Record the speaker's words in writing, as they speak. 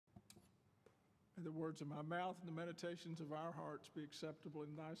May the words of my mouth and the meditations of our hearts be acceptable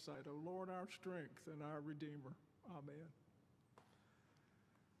in thy sight, O Lord, our strength and our Redeemer. Amen.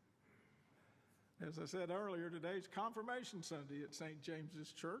 As I said earlier, today's Confirmation Sunday at St.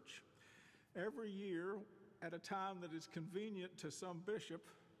 James's Church. Every year, at a time that is convenient to some bishop,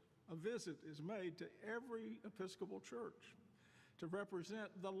 a visit is made to every Episcopal Church to represent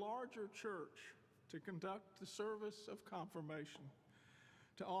the larger church, to conduct the service of confirmation,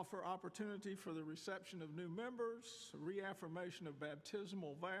 to offer opportunity for the reception of new members, reaffirmation of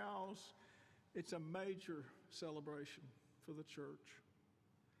baptismal vows. It's a major celebration for the church.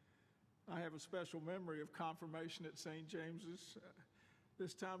 I have a special memory of confirmation at St. James's.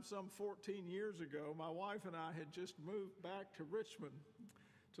 This time, some 14 years ago, my wife and I had just moved back to Richmond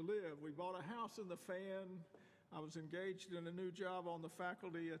to live. We bought a house in the Fan. I was engaged in a new job on the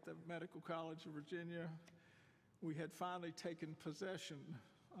faculty at the Medical College of Virginia. We had finally taken possession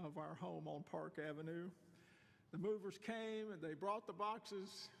of our home on Park Avenue. The movers came and they brought the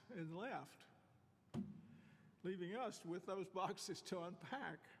boxes and left, leaving us with those boxes to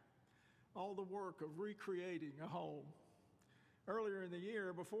unpack. All the work of recreating a home. Earlier in the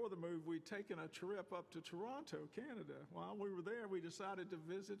year, before the move, we'd taken a trip up to Toronto, Canada. While we were there, we decided to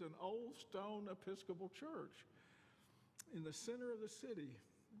visit an old stone Episcopal church in the center of the city.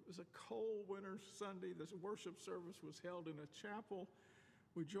 It was a cold winter Sunday. The worship service was held in a chapel.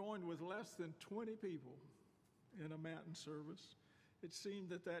 We joined with less than 20 people in a Matin service. It seemed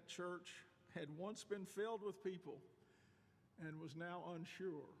that that church had once been filled with people and was now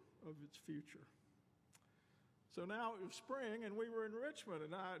unsure of its future. So now it was spring, and we were in Richmond,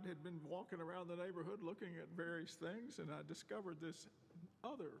 and I had been walking around the neighborhood looking at various things, and I discovered this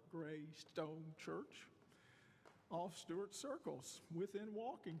other gray stone church off Stewart Circles, within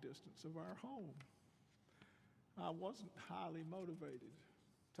walking distance of our home. I wasn't highly motivated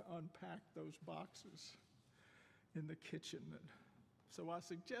to unpack those boxes in the kitchen. So I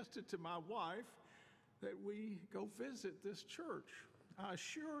suggested to my wife that we go visit this church. I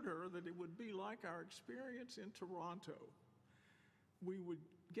assured her that it would be like our experience in Toronto. We would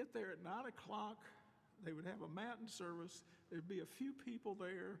get there at 9 o'clock. They would have a Matin service. There'd be a few people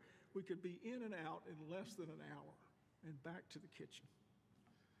there. We could be in and out in less than an hour and back to the kitchen.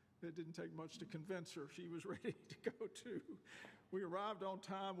 It didn't take much to convince her. She was ready to go too. We arrived on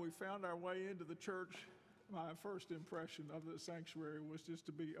time. We found our way into the church. My first impression of the sanctuary was just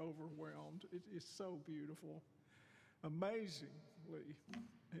to be overwhelmed. It is so beautiful. Amazingly,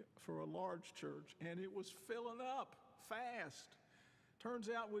 for a large church, and it was filling up fast. Turns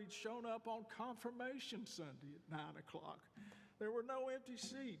out we'd shown up on Confirmation Sunday at 9 o'clock. There were no empty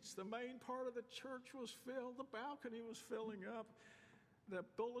seats. The main part of the church was filled. The balcony was filling up. The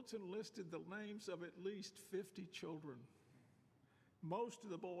bulletin listed the names of at least 50 children. Most of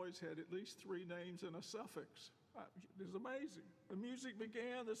the boys had at least 3 names and a suffix. It was amazing. The music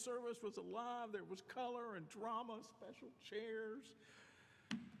began. The service was alive. There was color and drama, special chairs,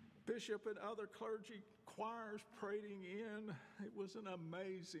 bishop and other clergy choirs parading in. It was an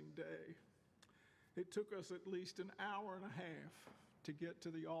amazing day. It took us at least an hour and a half to get to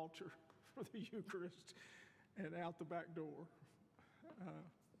the altar for the Eucharist and out the back door.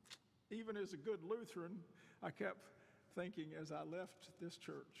 Even as a good Lutheran, I kept thinking as I left this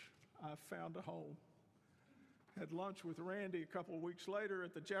church, I found a home. Had lunch with Randy a couple of weeks later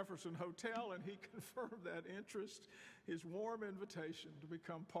at the Jefferson Hotel, and he confirmed that interest, his warm invitation to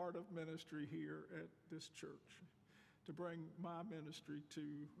become part of ministry here at this church, to bring my ministry to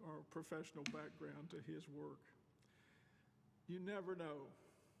our professional background to his work. You never know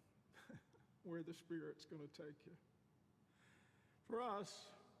where the Spirit's going to take you. For us,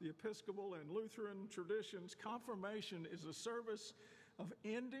 the Episcopal and Lutheran traditions, confirmation is a service of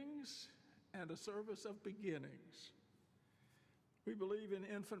endings and a service of beginnings. We believe in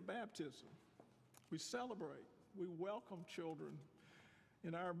infant baptism. We celebrate, we welcome children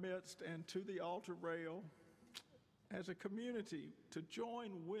in our midst and to the altar rail as a community to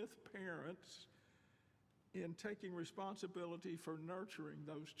join with parents in taking responsibility for nurturing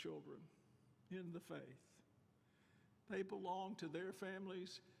those children in the faith. They belong to their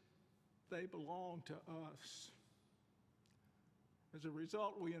families. They belong to us. As a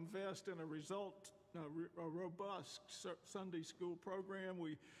result, we invest in a robust Sunday school program.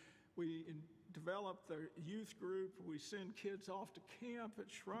 We develop the youth group. We send kids off to camp at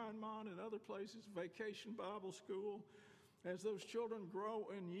Shrinemont and other places, Vacation Bible School. As those children grow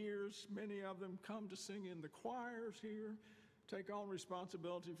in years, many of them come to sing in the choirs here, take on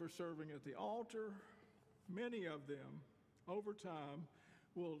responsibility for serving at the altar. Many of them, over time,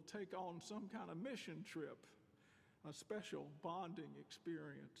 will take on some kind of mission trip a special bonding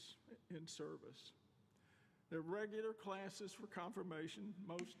experience in service. There are regular classes for confirmation.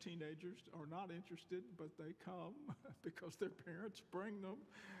 Most teenagers are not interested, but they come because their parents bring them,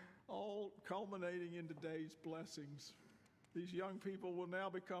 all culminating in today's blessings. These young people will now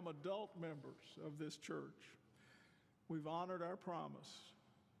become adult members of this church. We've honored our promise,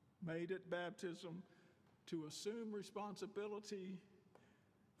 made at baptism, to assume responsibility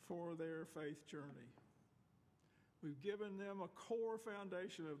for their faith journey. We've given them a core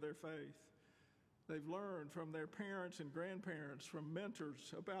foundation of their faith. They've learned from their parents and grandparents, from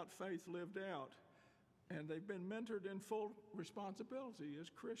mentors, about faith lived out, and they've been mentored in full responsibility as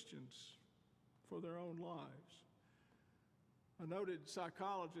Christians for their own lives. A noted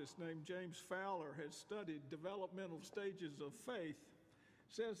psychologist named James Fowler has studied developmental stages of faith,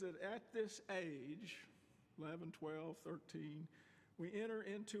 says that at this age, 11, 12, 13, we enter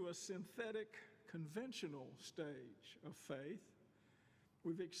into a synthetic, conventional stage of faith.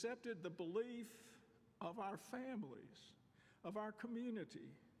 We've accepted the belief of our families, of our community,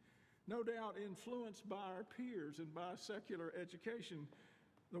 no doubt influenced by our peers and by secular education.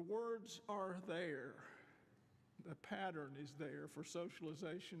 The words are there. The pattern is there for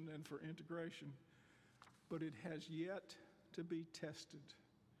socialization and for integration, but it has yet to be tested.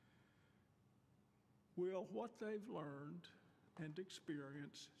 Will what they've learned and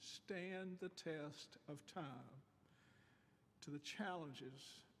experienced stand the test of time to the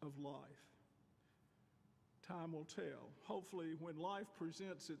challenges of life? Time will tell. Hopefully, when life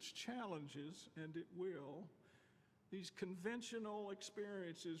presents its challenges, and it will, these conventional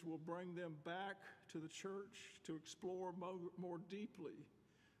experiences will bring them back to the church to explore more deeply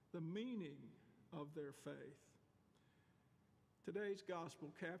the meaning of their faith. Today's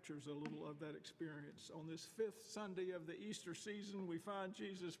gospel captures a little of that experience. On this fifth Sunday of the Easter season, we find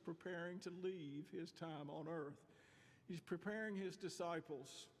Jesus preparing to leave his time on earth. He's preparing his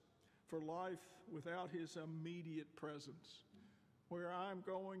disciples for life without his immediate presence. Where I'm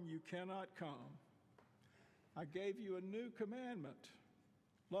going, you cannot come. I gave you a new commandment.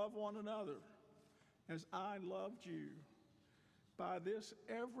 Love one another as I loved you. By this,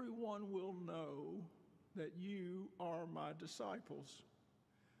 everyone will know that you are my disciples.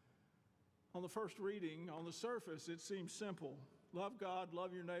 On the first reading, on the surface, it seems simple. Love God,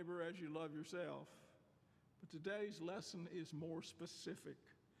 love your neighbor as you love yourself. But today's lesson is more specific.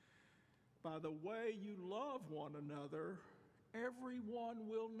 By the way you love one another, everyone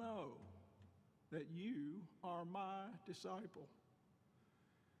will know that you are my disciple.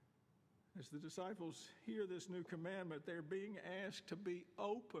 As the disciples hear this new commandment, they're being asked to be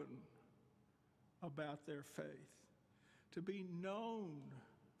open about their faith, to be known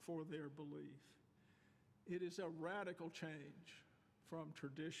for their belief. It is a radical change from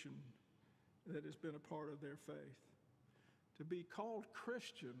tradition that has been a part of their faith. To be called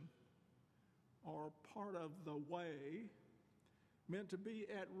Christian or part of the way meant to be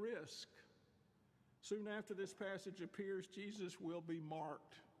at risk. Soon after this passage appears, Jesus will be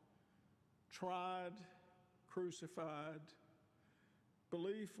marked, tried, crucified.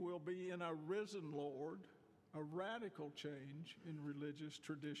 Belief will be in a risen Lord, a radical change in religious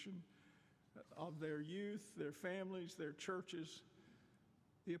tradition of their youth, their families, their churches.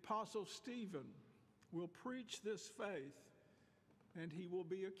 The Apostle Stephen will preach this faith, and he will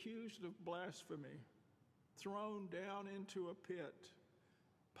be accused of blasphemy, thrown down into a pit,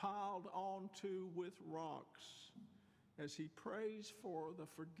 piled onto with rocks, as he prays for the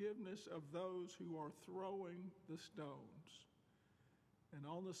forgiveness of those who are throwing the stones. And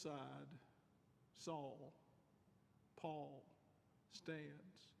on the side, Saul, Paul,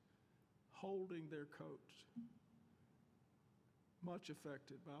 stands, holding their coats, much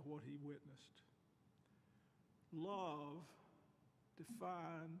affected by what he witnessed. Love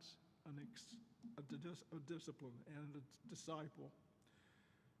defines a discipline and a disciple.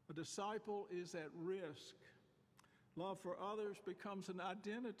 A disciple is at risk. Love for others becomes an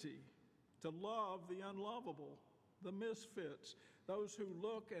identity. To love the unlovable, the misfits, those who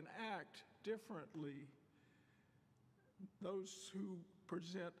look and act differently, those who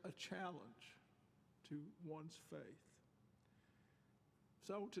present a challenge to one's faith.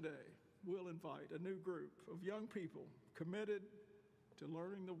 So today, we'll invite a new group of young people committed to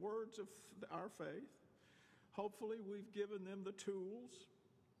learning the words of our faith. Hopefully, we've given them the tools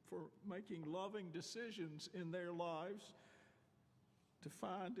for making loving decisions in their lives to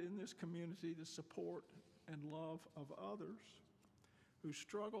find in this community the support and love of others who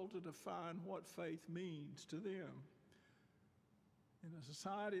struggle to define what faith means to them. In a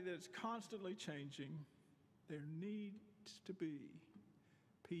society that's constantly changing, there needs to be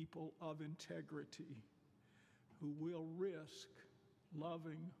people of integrity who will risk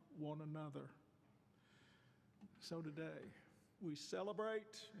loving one another. So today, we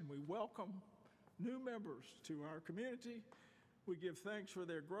celebrate and we welcome new members to our community. We give thanks for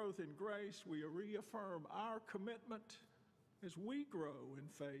their growth in grace. We reaffirm our commitment as we grow in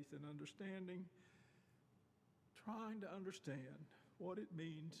faith and understanding, trying to understand what it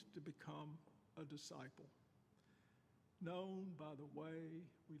means to become a disciple, known by the way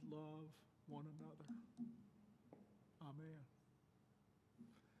we love one another. Amen.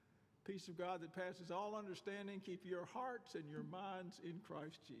 Peace of God that passes all understanding, keep your hearts and your minds in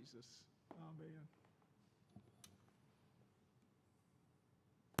Christ Jesus. Amen.